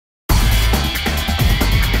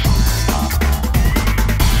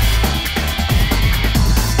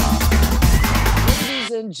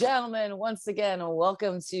gentlemen, once again,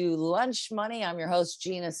 welcome to Lunch Money. I'm your host,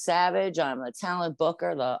 Gina Savage. I'm a talent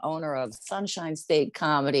booker, the owner of Sunshine State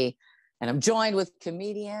Comedy, and I'm joined with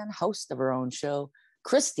comedian, host of her own show,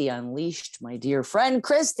 Christy Unleashed, my dear friend,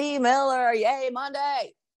 Christy Miller. Yay,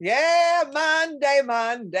 Monday. Yeah,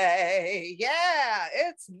 Monday. Yeah,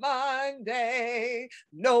 it's Monday.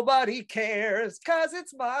 Nobody cares because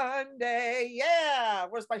it's Monday. Yeah,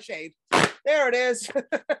 where's my shade? There it is.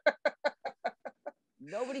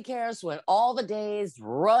 Nobody cares when all the days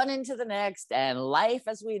run into the next, and life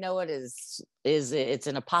as we know it is it's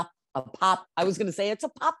in a pop. I was going to say it's a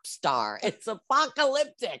pop star. It's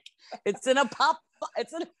apocalyptic. It's an pop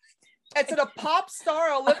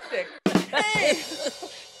star elliptic. Hey,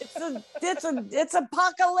 it's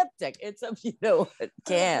apocalyptic. It's it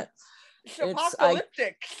can't. It's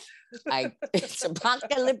apocalyptic. It's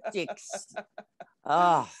apocalyptic.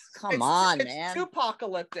 Oh, come on, man. It's too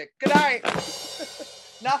apocalyptic. Good night.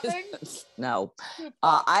 Nothing? No.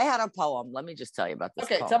 I had a poem. Let me just tell you about this.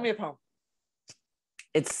 Okay, poem. Tell me a poem.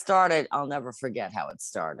 It started, I'll never forget how it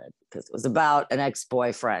started, because it was about an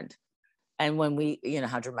ex-boyfriend. And when we,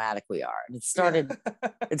 how dramatic we are. And it started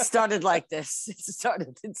like this.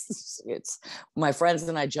 It's my friends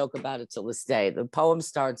and I joke about it till this day. The poem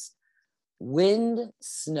starts, wind,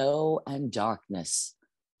 snow, and darkness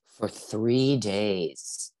for 3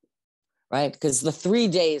 days, right? Because the 3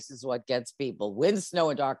 days is what gets people, wind, snow,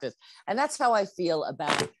 and darkness. And that's how I feel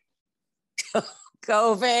about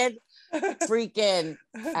COVID, freaking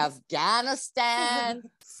Afghanistan,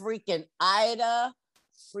 freaking Ida,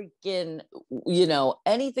 freaking,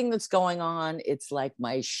 anything that's going on. It's like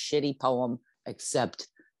my shitty poem, except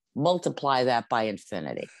multiply that by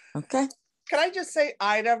infinity. Okay. Can I just say,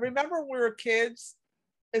 Ida, remember when we were kids?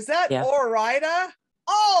 Is that Orida?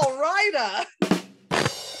 Orida.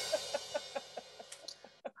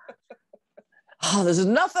 Oh, there's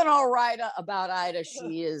nothing Orida about Ida.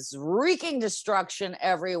 She is wreaking destruction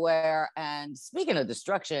everywhere. And speaking of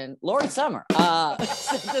destruction, Lori Summer said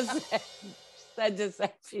to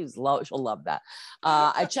say she'll love that.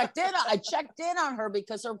 I checked in on her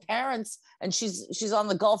because her parents, and she's on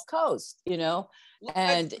the Gulf Coast,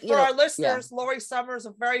 And for our listeners, Lori Summer is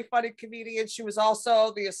a very funny comedian. She was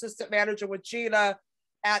also the assistant manager with Gina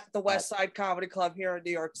at the West Side Comedy Club here in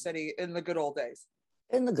New York City in the good old days.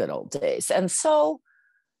 And so,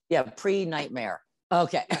 pre-nightmare.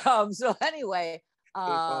 Okay. So anyway,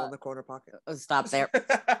 in the corner pocket. Stop there.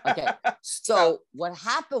 Okay. So what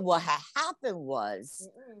happened was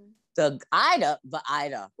the Ida,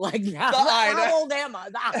 like how old am I?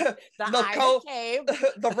 The Ida came.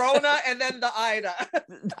 The Rona and then the Ida.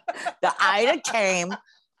 The Ida came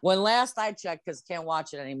when last I checked, because can't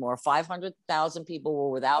watch it anymore. 500,000 people were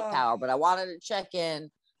without power, but I wanted to check in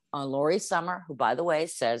on Lori Summer, who, by the way,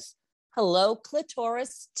 says, hello,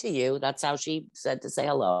 clitoris, to you. That's how she said to say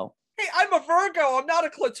hello. Hey, I'm a Virgo. I'm not a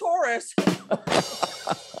clitoris.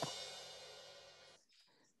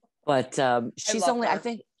 But she's only, her. I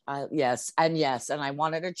think, yes. And I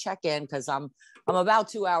wanted to check in because I'm about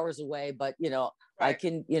 2 hours away, but, right. I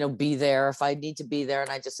can, be there if I need to be there.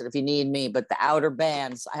 And I just said, if you need me, but the outer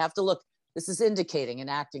bands, I have to look. This is indicating in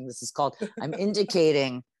acting. This is called, I'm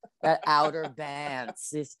indicating that outer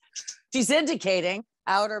bands. She's indicating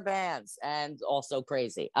outer bands and also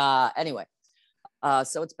crazy. Anyway,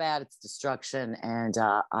 so it's bad. It's destruction. And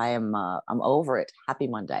I'm over it. Happy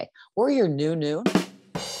Monday. We're your new noon.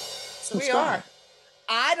 We are.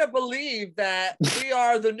 I'd have believed that we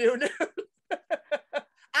are the new noon.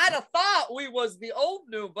 I'd have thought we was the old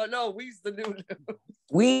noon, but no, we's the new noon.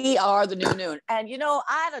 We are the new noon. And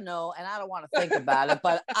I don't know, and I don't want to think about it,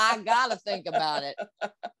 but I gotta think about it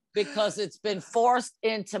because it's been forced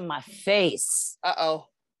into my face. Uh-oh.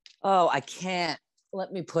 Oh, I can't.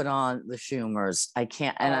 Let me put on the Schumers. I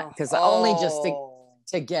can't, and because only just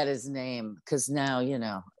to get his name, because now,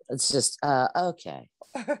 it's just okay.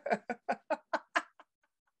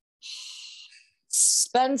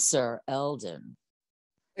 Spencer Eldon.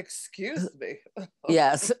 Excuse me.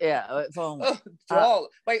 Yes, yeah.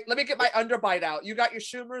 Wait, let me get my underbite out. You got your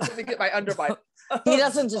Schumers. Let me get my underbite. He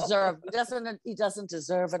doesn't deserve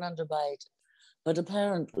an underbite. But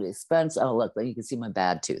apparently Spencer, look, you can see my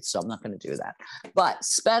bad tooth, so I'm not going to do that. But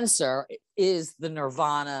Spencer is the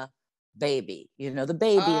Nirvana baby, the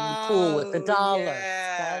baby in the pool with the dollar.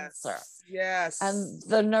 Yes, Spencer. Yes. And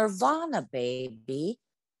the Nirvana baby,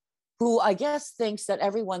 who I guess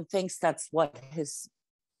everyone thinks that's what his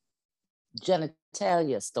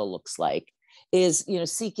genitalia still looks like, is,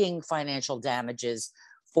 seeking financial damages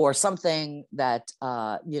for something that,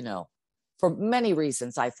 for many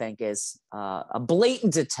reasons, I think is a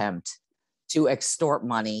blatant attempt to extort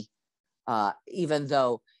money, even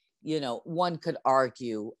though one could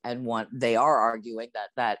argue, and they are arguing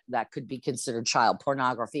that could be considered child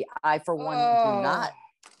pornography. I, for one, do not.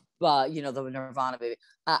 But the Nirvana baby,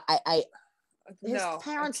 his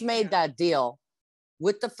parents made that deal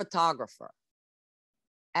with the photographer,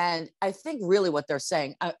 and I think really what they're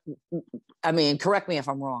saying, I mean, correct me if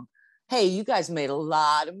I'm wrong. Hey, you guys made a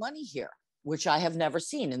lot of money here, which I have never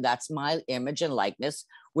seen, and that's my image and likeness,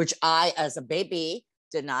 which I, as a baby,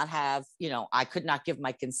 did not have, I could not give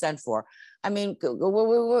my consent for. I mean,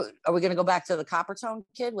 are we going to go back to the Coppertone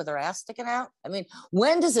kid with her ass sticking out? I mean,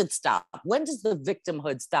 when does it stop? When does the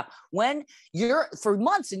victimhood stop? When for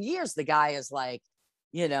months and years, the guy is like,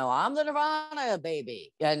 I'm the Nirvana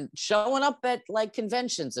baby, and showing up at like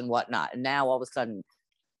conventions and whatnot. And now all of a sudden,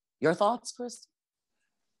 your thoughts, Chris?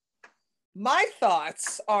 My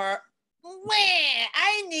thoughts are,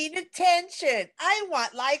 I need attention. I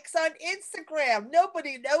want likes on Instagram.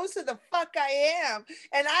 Nobody knows who the fuck I am.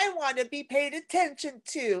 And I want to be paid attention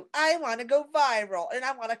to. I want to go viral. And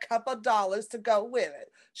I want a couple dollars to go with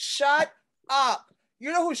it. Shut up.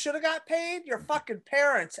 You know who should have got paid? Your fucking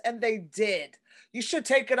parents. And they did. You should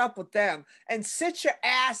take it up with them. And sit your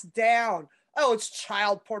ass down. Oh, it's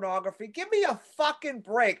child pornography. Give me a fucking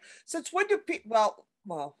break. Since when do people...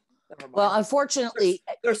 Well, well, unfortunately,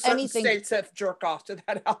 there's certain states that jerk off to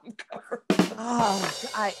that album cover.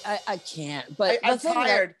 I can't. But I'm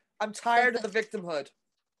tired. I'm tired of the victimhood.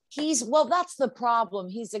 That's the problem.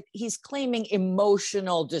 He's claiming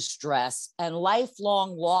emotional distress and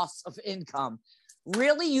lifelong loss of income.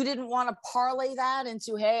 Really, you didn't want to parlay that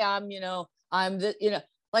into, hey, I'm the,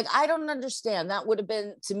 like, I don't understand. That would have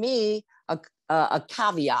been, to me, a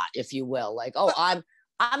caveat, if you will. Like, oh,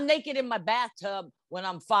 I'm naked in my bathtub when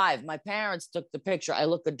I'm 5. My parents took the picture. I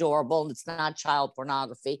look adorable. It's not child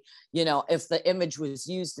pornography. If the image was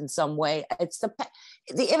used in some way, it's the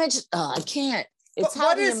image. I can't. It's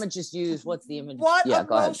how the image is used. What's the image? What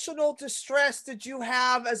emotional distress did you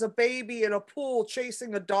have as a baby in a pool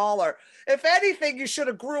chasing $1? If anything, you should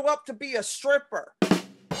have grew up to be a stripper.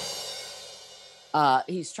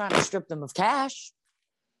 He's trying to strip them of cash.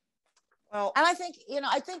 Well, and I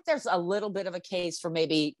think there's a little bit of a case for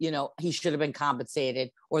maybe, he should have been compensated,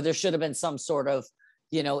 or there should have been some sort of,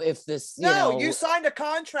 if this, you signed a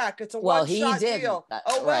contract. It's a one-shot deal.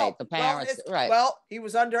 Oh, well, right. The parents, right. Well, he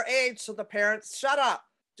was underage, so the parents, shut up.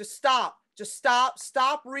 Just stop.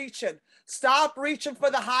 Stop reaching. Stop reaching for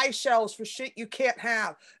the high shelves for shit you can't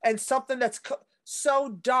have. And something that's so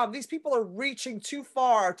dumb. These people are reaching too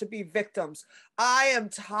far to be victims. I am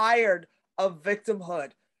tired of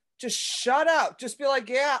victimhood. Just shut up. Just be like,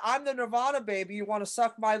 yeah, I'm the Nirvana baby. You want to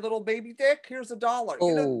suck my little baby dick? Here's $1.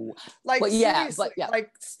 Oh, seriously,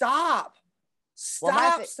 like, stop.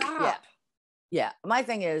 Stop. Yeah. My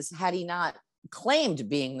thing is, had he not claimed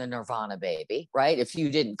being the Nirvana baby, right? If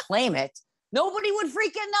you didn't claim it, nobody would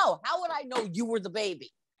freaking know. How would I know you were the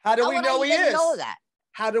baby? How do we know he is? Know that?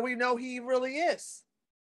 How do we know he really is?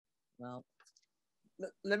 Well,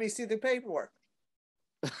 let me see the paperwork.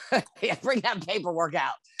 Yeah, bring that paperwork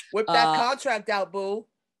out. Whip that contract out, boo.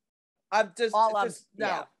 I'm just no.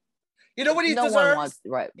 Yeah. You know what he deserves?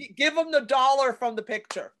 Right. Give him the $1 from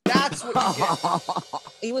reaching. That's what he did.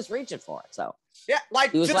 He was reaching for it, so. Yeah,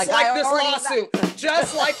 just like this lawsuit.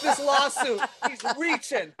 Just like this lawsuit. He's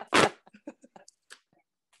reaching.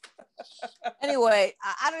 Anyway,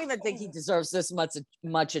 I don't even think he deserves this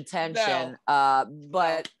much attention. No.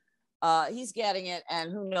 But he's getting it,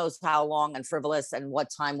 and who knows how long and frivolous and what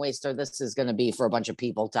time waster this is going to be for a bunch of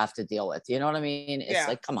people to have to deal with. You know what I mean? It's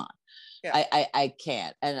like, come on. Yeah. I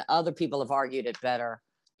can't. And other people have argued it better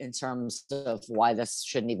in terms of why this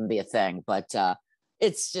shouldn't even be a thing. But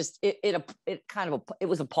it's just, it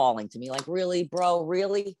was appalling to me. Like, really, bro?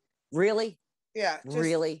 Really? Yeah.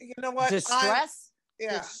 Really? You know what? Distress?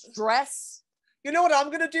 Distress? You know what I'm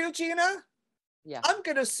going to do, Gina? Yeah. I'm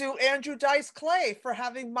going to sue Andrew Dice Clay for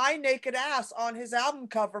having my naked ass on his album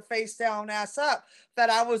cover, face down, ass up, that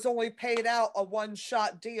I was only paid out a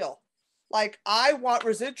one-shot deal. Like, I want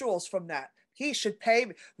residuals from that. He should pay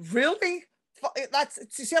me. Really?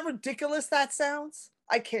 See how ridiculous that sounds?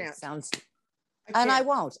 I can't. I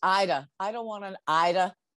won't. Ida. I don't want an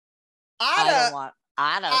Ida.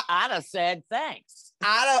 Ida said thanks.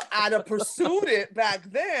 I'd pursued it back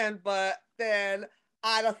then, but then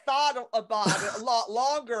I'd have thought about it a lot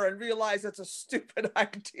longer and realized it's a stupid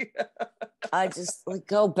idea. I just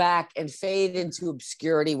go back and fade into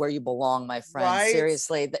obscurity where you belong, my friend. Right?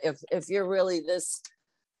 Seriously, if you're really this,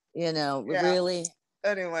 really.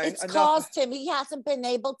 Anyway, it's caused him. He hasn't been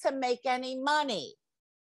able to make any money.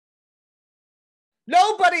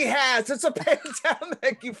 Nobody has. It's a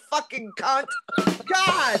pandemic, you fucking cunt.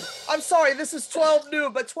 God, I'm sorry. This is 12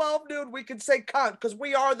 noon, but 12 noon we can say cunt because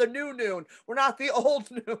we are the new noon. We're not the old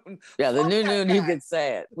noon. Yeah, the Fuck new that noon, guy. you could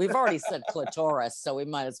say it. We've already said clitoris, so we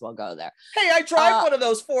might as well go there. Hey, I drive one of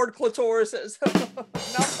those Ford clitorises.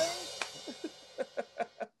 Nothing.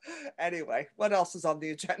 Anyway, what else is on the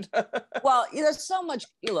agenda? Well, there's so much.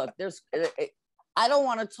 Look, there's. I don't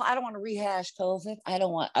want to rehash COVID. I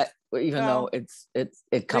don't want. Even though it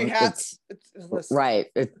comes. It's right.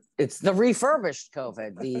 It's the refurbished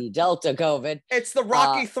COVID, the Delta COVID. It's the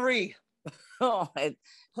Rocky 3. Oh,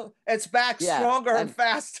 it's back stronger and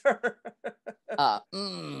faster. Yeah.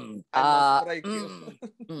 I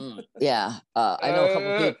know a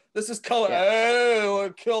couple people. This is color. Yeah.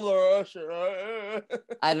 Kill the Russian.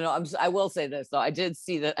 I don't know. I will say this though. I did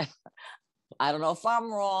see that. I don't know if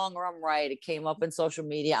I'm wrong or I'm right. It came up in social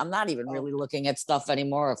media. I'm not even really looking at stuff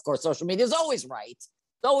anymore. Of course, social media is always right. It's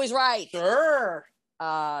always right. Sure.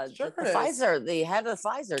 Pfizer, the head of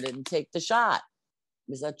Pfizer didn't take the shot.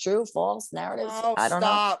 Is that true? False? Narratives? Oh, I don't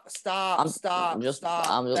know. Stop. That's stupid.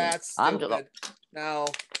 No,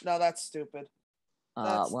 that's stupid.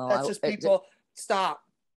 That's just people. Stop.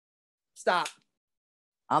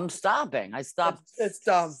 I'm stopping. I stopped. It's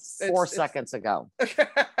dumb. 4 seconds ago.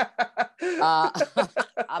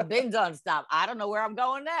 I've been done. Stop. I don't know where I'm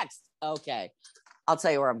going next. Okay. I'll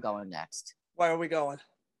tell you where I'm going next. Where are we going?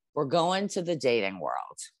 We're going to the dating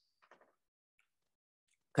world.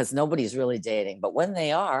 Because nobody's really dating. But when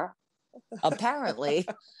they are, apparently.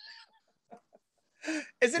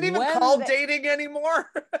 Is it even called dating anymore?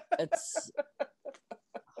 It's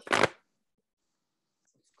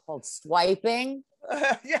called swiping.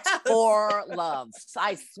 For love.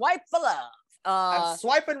 I swipe for love. I'm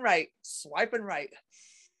swiping right.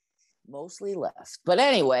 Mostly left. But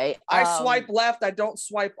anyway. I swipe left. I don't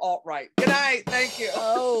swipe alt right. Good night. Thank you.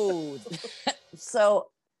 Oh. So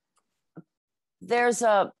there's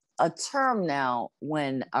a term now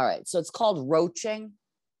when, all right. So it's called roaching.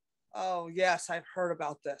 Oh, yes. I've heard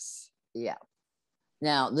about this. Yeah.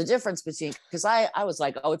 Now, the difference between, because I was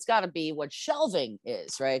like, oh, it's got to be what shelving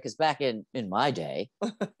is, right? Because back in my day,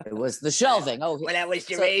 it was the shelving. Oh, when that was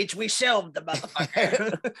your age, we shelved the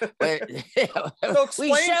motherfucker.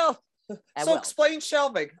 Explain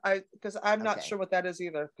shelving. Because I'm not sure what that is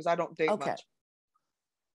either, because I don't date much.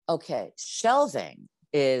 Okay. Shelving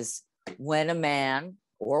is when a man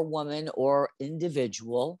or woman or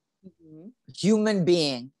individual, human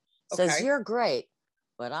being says, you're great,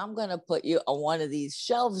 but I'm going to put you on one of these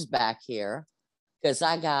shelves back here because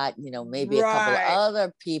I got, maybe a couple of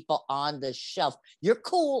other people on the shelf. You're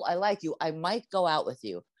cool. I like you. I might go out with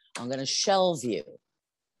you. I'm going to shelve you.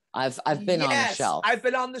 I've been on the shelf. I've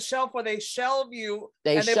been on the shelf where they shelve you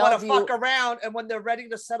and they want to fuck around. And when they're ready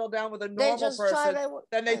to settle down with a normal person,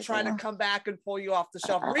 then they try to come back and pull you off the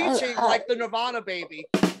shelf, reaching like the Nirvana baby.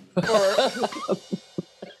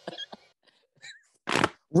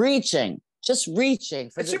 Reaching. Just reaching.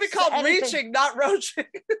 It should be called reaching, not roaching.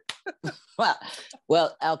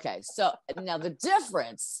 well, okay. So now the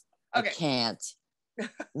difference, I can't.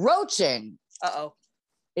 Roaching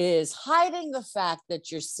is hiding the fact that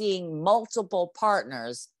you're seeing multiple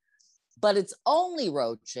partners, but it's only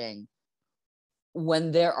roaching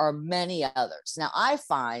when there are many others. Now, I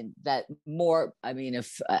find that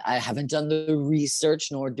if I haven't done the research,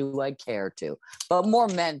 nor do I care to, but more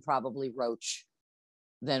men probably roach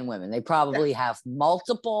than women. They probably have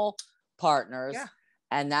multiple partners. Yeah.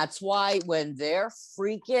 And that's why when they're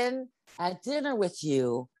freaking at dinner with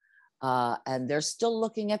you and they're still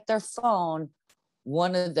looking at their phone,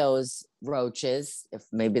 one of those roaches, if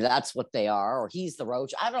maybe that's what they are, or he's the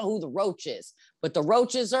roach. I don't know who the roach is, but the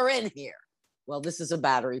roaches are in here. Well, this is a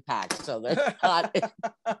battery pack, so they're not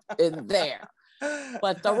in there.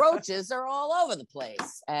 But the roaches are all over the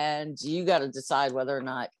place. And you got to decide whether or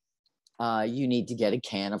not you need to get a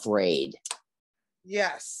can of Raid.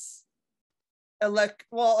 Yes.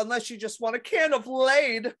 Unless you just want a can of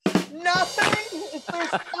Laid. Nothing.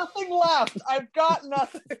 There's nothing left. I've got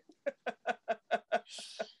nothing.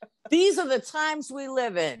 These are the times we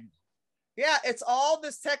live in. Yeah, it's all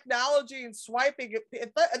this technology and swiping.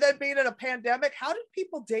 And then being in a pandemic, how did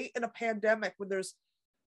people date in a pandemic when there's,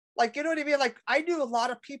 like, you know what I mean? Like, I knew a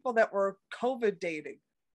lot of people that were COVID dating.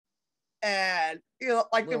 And,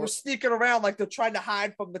 they were sneaking around like they're trying to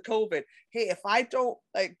hide from the COVID. Hey, if I don't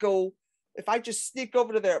if I just sneak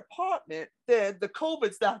over to their apartment, then the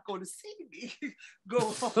COVID's not going to see me.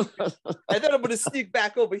 And then I'm going to sneak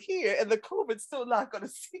back over here and the COVID's still not going to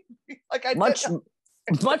see me.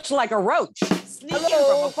 Much like a roach, sneaking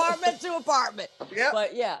from apartment to apartment. Yeah.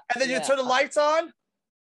 But yeah. And then you turn the lights on.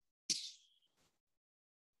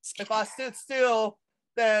 If I sit still,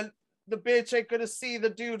 then the bitch ain't gonna see the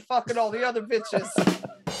dude fucking all the other bitches.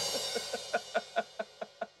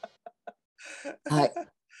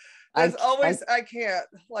 I can't.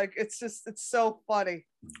 Like, it's so funny.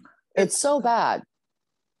 It's so bad.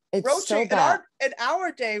 It's Roaching, so bad. In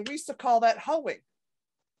our day, we used to call that hoeing.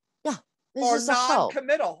 Yeah. Or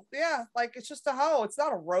non-committal. Yeah, like it's just a hoe. It's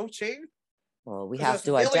not a roaching. Well, we have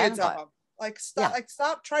to identify.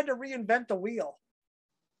 Stop trying to reinvent the wheel.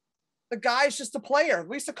 The guy's just a player.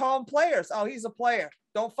 We used to call him players. Oh, he's a player.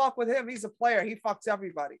 Don't fuck with him. He's a player. He fucks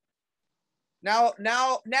everybody. Now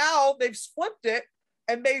they've flipped it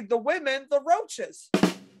and made the women the roaches.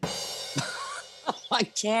 I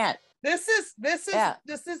can't. This is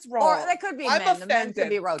wrong. Or they could be men. Offended. The men could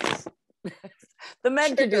be roaches. The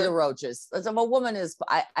men could be the roaches. If a woman is,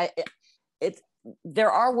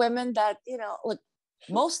 there are women that, you know, look,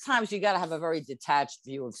 most times you got to have a very detached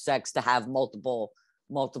view of sex to have multiple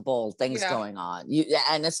things going on.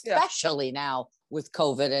 And especially now with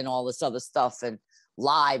COVID and all this other stuff and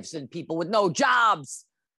lives and people with no jobs.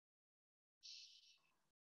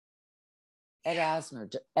 Ed Asner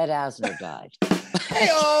died. Hey,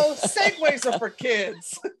 segues are for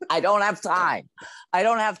kids. I don't have time.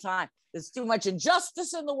 There's too much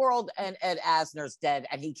injustice in the world, and Ed Asner's dead,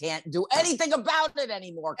 and he can't do anything about it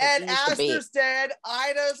anymore. Ed Asner's dead.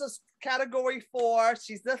 Ida's a category 4.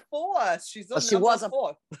 She's the 4. She was a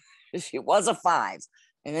 4. She was a 5,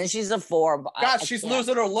 and then she's a 4. God, she's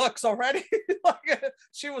losing her looks already. Like,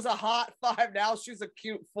 she was a hot 5. Now she's a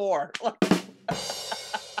cute 4.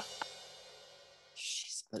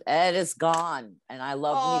 But Ed is gone, and I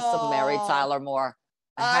love me some Mary Tyler Moore.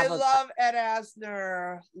 I love Ed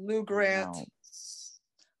Asner, Lou Grant.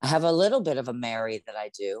 I have a little bit of a Mary that I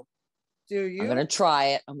do. Do you? I'm gonna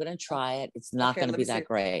try it. It's not gonna be that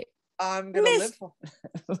great. I'm gonna live for.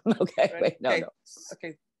 Okay, wait, no.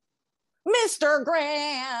 Okay. Mr.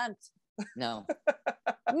 Grant. No.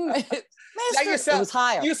 Mr. It was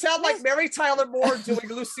higher. You sound like Mary Tyler Moore doing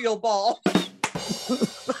Lucille Ball.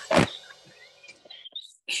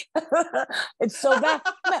 It's so bad.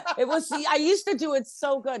 I used to do it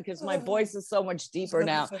so good because my voice is so much deeper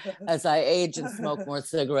now as I age and smoke more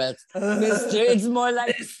cigarettes. It's more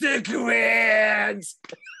like Mr. Grant.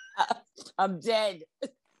 I'm dead.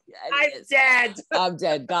 I'm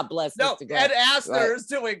dead. God bless Mr. Grant. Ed Asner is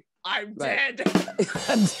doing I'm dead.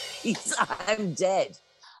 I'm dead.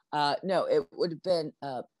 No, it would have been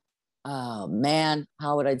oh man,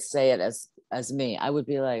 how would I say it as me? I would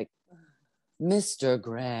be like, Mr.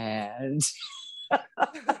 Grant.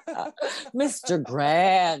 Mr.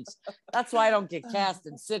 Grant. That's why I don't get cast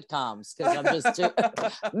in sitcoms, because I'm just too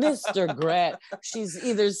Mr. Grant. She's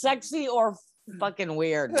either sexy or fucking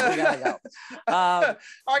weird. We gotta go.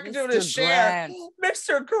 I can do this share.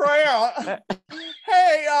 Mr. Grant.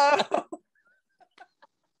 Hey,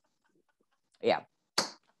 yeah.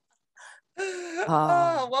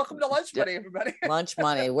 Welcome to Lunch Money, everybody. Lunch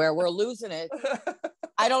Money, where we're losing it.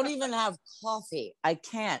 I don't even have coffee. I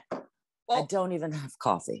can't. I don't even have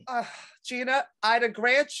coffee. Gina, I'd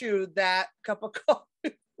grant you that cup of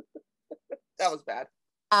coffee. That was bad.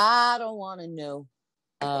 I don't want to know.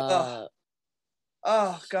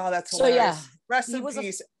 Oh God, that's hilarious. So yeah, rest in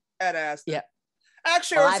peace, Ed Asner. Yeah.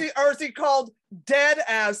 Actually, or is he called Dead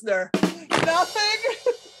Asner?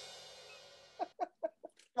 Nothing.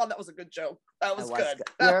 Well, that was a good joke. That was good.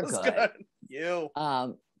 That was good. You.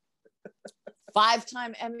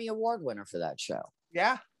 5-time Emmy Award winner for that show.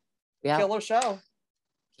 Yeah. Killer show.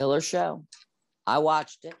 I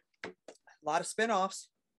watched it. A lot of spinoffs.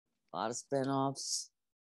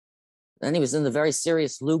 Then he was in the very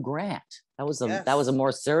serious Lou Grant. That was a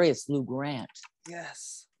more serious Lou Grant.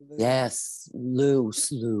 Yes. Lou. Yes, Lou.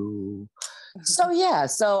 So yeah.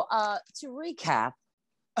 So to recap,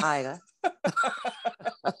 Ida.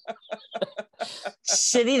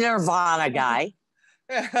 Shitty Nirvana guy.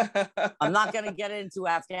 I'm not going to get into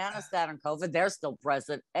Afghanistan and COVID. They're still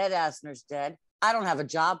present. Ed Asner's dead. I don't have a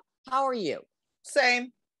job. How are you?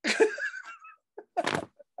 Same.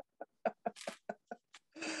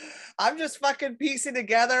 I'm just fucking piecing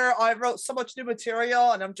together. I wrote so much new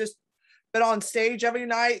material, and I'm just been on stage every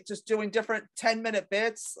night, just doing different 10-minute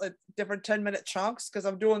bits, like different 10-minute chunks, because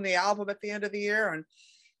I'm doing the album at the end of the year, and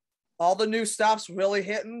all the new stuff's really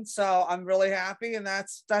hitting. So I'm really happy, and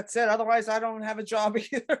that's it. Otherwise, I don't have a job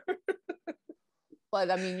either. But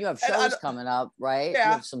I mean, you have shows coming up, right? Yeah.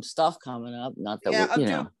 You have some stuff coming up. Not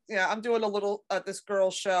that I'm doing a little at this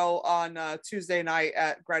girl's show on Tuesday night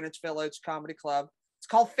at Greenwich Village Comedy Club. It's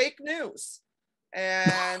called Fake News,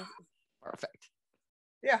 and perfect.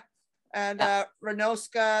 Yeah, and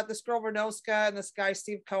Renoska, this girl Renoska, and this guy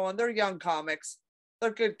Steve Cohen. They're young comics.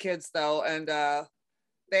 They're good kids though, and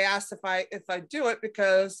they asked if I do it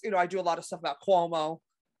because I do a lot of stuff about Cuomo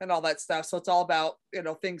and all that stuff. So it's all about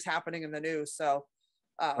things happening in the news. So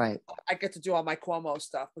right. I get to do all my Cuomo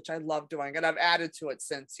stuff, which I love doing, and I've added to it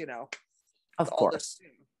since of course.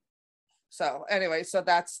 So anyway, so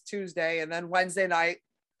that's Tuesday, and then Wednesday night,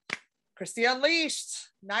 Christy Unleashed,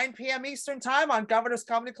 9 p.m. Eastern time on Governor's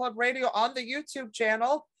Comedy Club Radio on the YouTube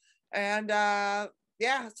channel. And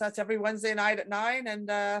yeah, so that's every Wednesday night at 9. And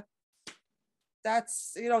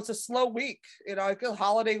that's, it's a slow week, a good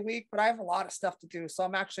holiday week, but I have a lot of stuff to do. So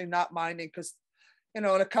I'm actually not minding because, in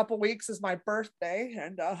a couple weeks is my birthday.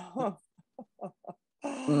 And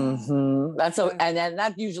that's and then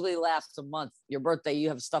that usually lasts a month. Your birthday, you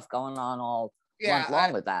have stuff going on all month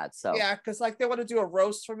long with that. So yeah, because like they want to do a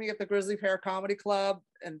roast for me at the Grizzly Pear Comedy Club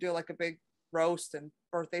and do like a big roast and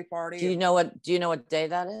birthday party. Do you know what day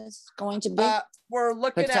that is going to be? We're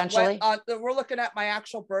looking we're looking at my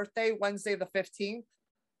actual birthday, Wednesday the 15th.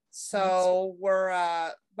 So we're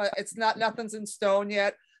but it's nothing's in stone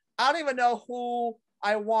yet. I don't even know who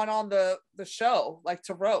I want on the show, like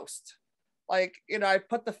to roast. Like, I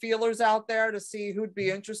put the feelers out there to see who'd be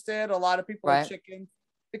interested. A lot of people are chicken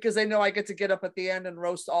because they know I get to get up at the end and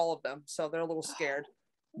roast all of them. So they're a little scared.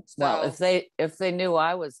 So, well, if they knew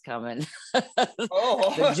I was coming,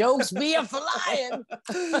 the jokes be a flying.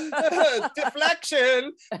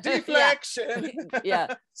 Deflection.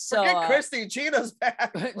 Yeah. So forget Christy. Gina's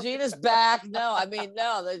back. Gina's back. No,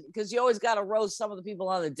 because you always got to roast some of the people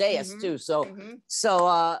on the dais too. So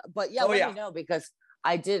but yeah, let me know because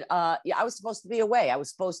I did. I was supposed to be away. I was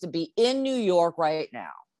supposed to be in New York right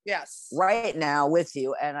now. Yes. Right now with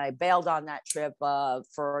you, and I bailed on that trip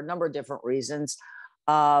for a number of different reasons.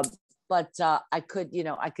 But I could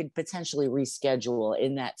potentially reschedule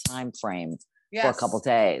in that time frame for a couple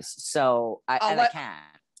days. So I can.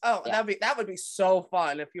 Oh, yeah. that would be so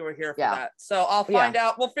fun if you were here for that. So I'll find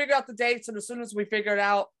out. We'll figure out the dates, and as soon as we figure it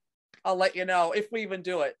out, I'll let you know if we even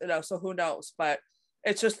do it. So who knows? But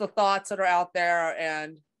it's just the thoughts that are out there,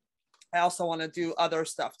 and I also want to do other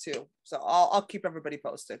stuff too. So I'll keep everybody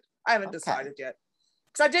posted. I haven't decided yet.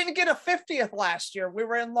 Because I didn't get a 50th last year. We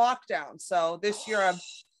were in lockdown. So this year I'm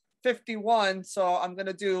 51. So I'm going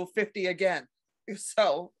to do 50 again.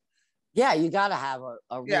 So. Yeah, you got to have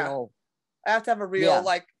a real. I have to have a real,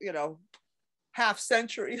 half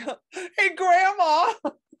century. Hey, Grandma.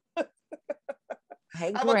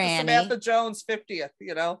 Hey, How Granny. about the Samantha Jones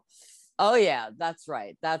 50th, Oh, yeah, that's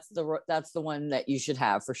right. That's the one that you should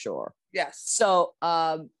have for sure. Yes. So,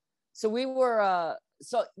 so we were,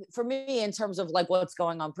 so for me, in terms of like what's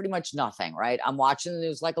going on, pretty much nothing, right? I'm watching the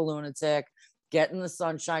news like a lunatic, getting the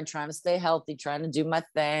sunshine, trying to stay healthy, trying to do my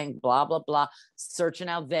thing, blah, blah, blah, searching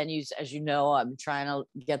out venues. As you know, I'm trying to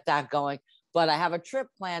get that going, but I have a trip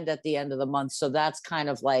planned at the end of the month. So that's kind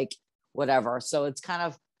of like whatever. So it's kind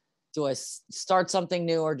of, do I start something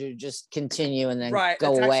new or do you just continue and then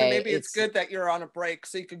go away? Maybe it's good that you're on a break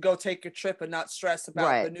so you can go take your trip and not stress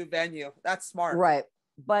about the new venue. That's smart. Right.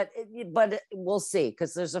 But we'll see,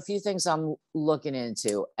 because there's a few things I'm looking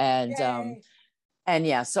into, and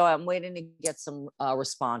so I'm waiting to get some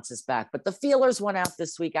responses back. But the feelers went out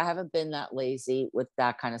this week. I haven't been that lazy with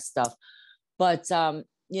that kind of stuff. But to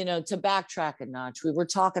backtrack a notch, we were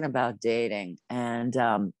talking about dating, and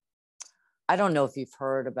I don't know if you've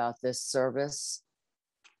heard about this service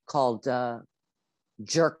called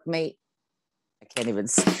Jerkmate. I can't even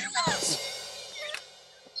say it.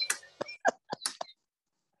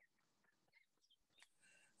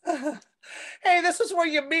 Hey, this is where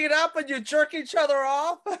you meet up and you jerk each other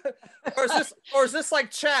off? or is this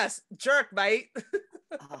like chess? Jerk, mate.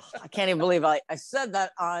 I can't even believe I said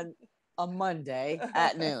that on a Monday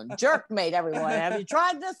at noon. Jerkmate, everyone. Have you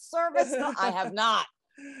tried this service? No, I have not.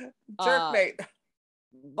 Jerkmate.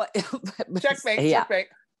 But checkmate, checkmate.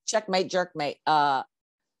 Checkmate, jerkmate.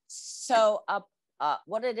 So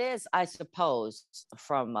what it is, I suppose,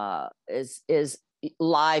 from is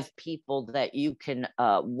live people that you can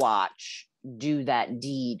watch do that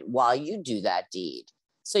deed while you do that deed.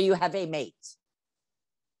 So you have a mate.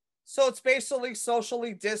 So it's basically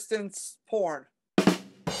socially distanced porn.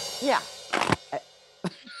 Yeah.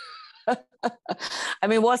 I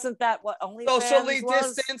mean, wasn't that what only socially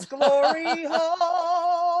distanced glory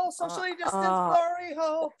hole? Socially distanced glory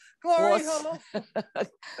hole, glory hole.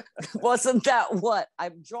 Wasn't that what?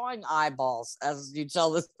 I'm drawing eyeballs as you tell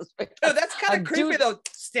this. Dude, that's kind of creepy though.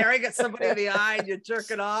 Staring at somebody in the eye and you're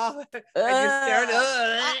jerking off, and you're staring.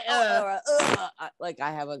 Like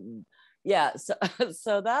I haven't. Yeah.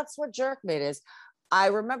 So that's what Jerkmate is. I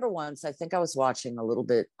remember once, I think I was watching a little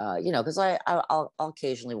bit, because I'll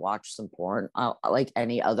occasionally watch some porn, like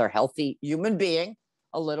any other healthy human being.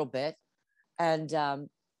 a little bit. And they have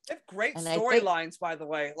great and storylines, by the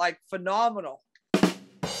way, like phenomenal.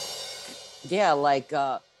 Yeah, like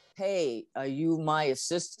hey, are you my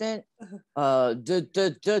assistant? Okay,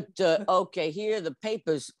 here are the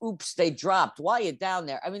papers. Oops, they dropped. Why are you down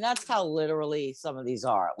there? I mean, that's how literally some of these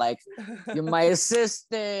are. Like, you're my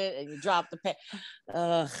assistant and you drop the pay.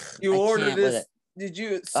 You ordered this. Did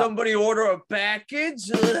you somebody order a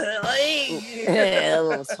package? It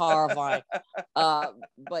was horrifying.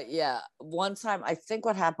 But yeah, one time I think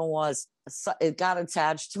what happened was it got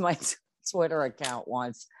attached to my Twitter account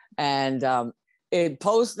once, and it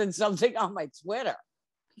posted something on my Twitter,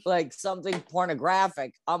 like something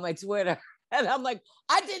pornographic on my Twitter. And I'm like,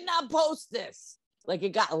 I did not post this. Like, it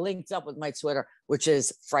got linked up with my Twitter, which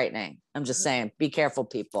is frightening. I'm just saying, be careful,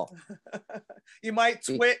 people. You might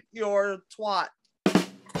twit your twat.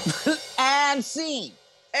 And scene.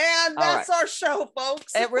 And that's our show,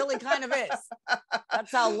 folks. It really kind of is.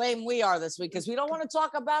 That's how lame we are this week, because we don't want to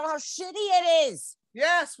talk about how shitty it is.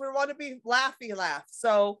 Yes, we want to be laughy laugh.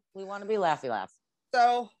 So we want to be laughy laugh.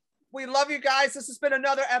 So we love you guys. This has been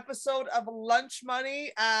another episode of Lunch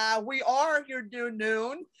Money. We are your new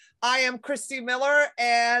noon. I am Christy Miller,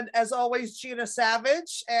 and as always, Gina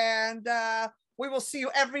Savage. And we will see you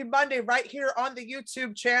every Monday right here on the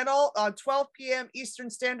YouTube channel on 12 p.m. Eastern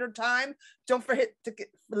Standard Time. Don't forget to get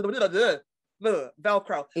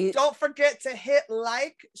Velcro. Don't forget to hit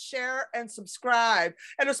like, share, and subscribe,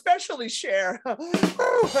 and especially share.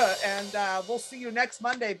 And we'll see you next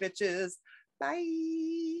Monday, bitches.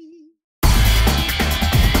 Bye.